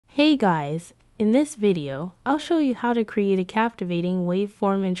Hey guys, in this video, I'll show you how to create a captivating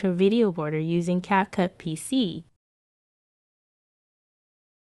waveform intro video border using CapCut PC.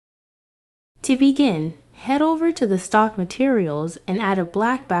 To begin, head over to the stock materials and add a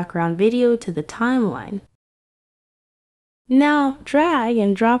black background video to the timeline. Now, drag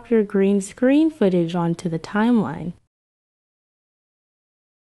and drop your green screen footage onto the timeline.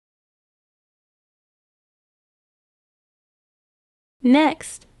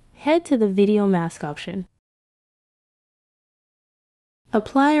 Next, head to the video mask option.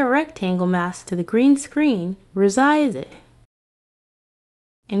 Apply a rectangle mask to the green screen, resize it,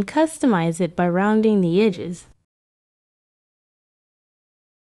 and customize it by rounding the edges.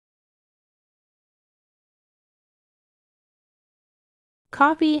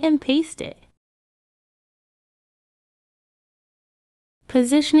 Copy and paste it,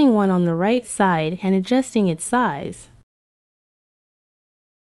 positioning one on the right side and adjusting its size.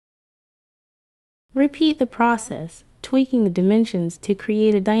 Repeat the process, tweaking the dimensions to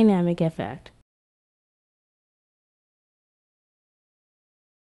create a dynamic effect.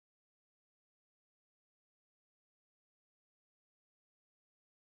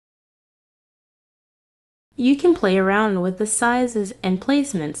 You can play around with the sizes and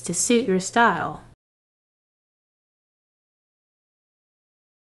placements to suit your style.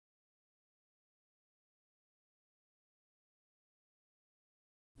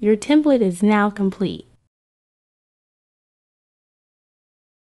 Your template is now complete.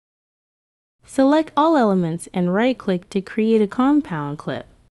 Select all elements and right-click to create a compound clip.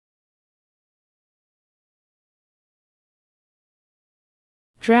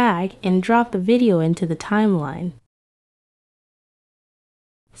 Drag and drop the video into the timeline.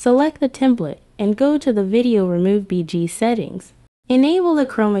 Select the template and go to the Video Remove BG settings. Enable the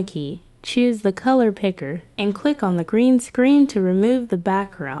chroma key, choose the color picker, and click on the green screen to remove the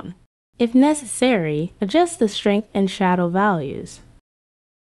background. If necessary, adjust the strength and shadow values.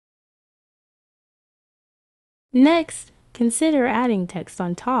 Next, consider adding text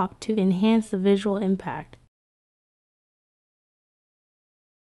on top to enhance the visual impact.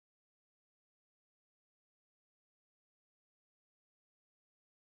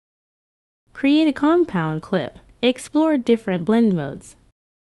 Create a compound clip. Explore different blend modes.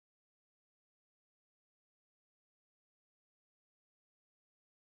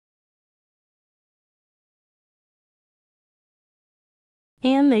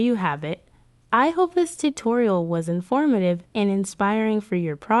 And there you have it. I hope this tutorial was informative and inspiring for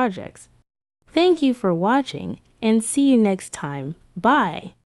your projects. Thank you for watching, and see you next time.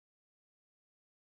 Bye!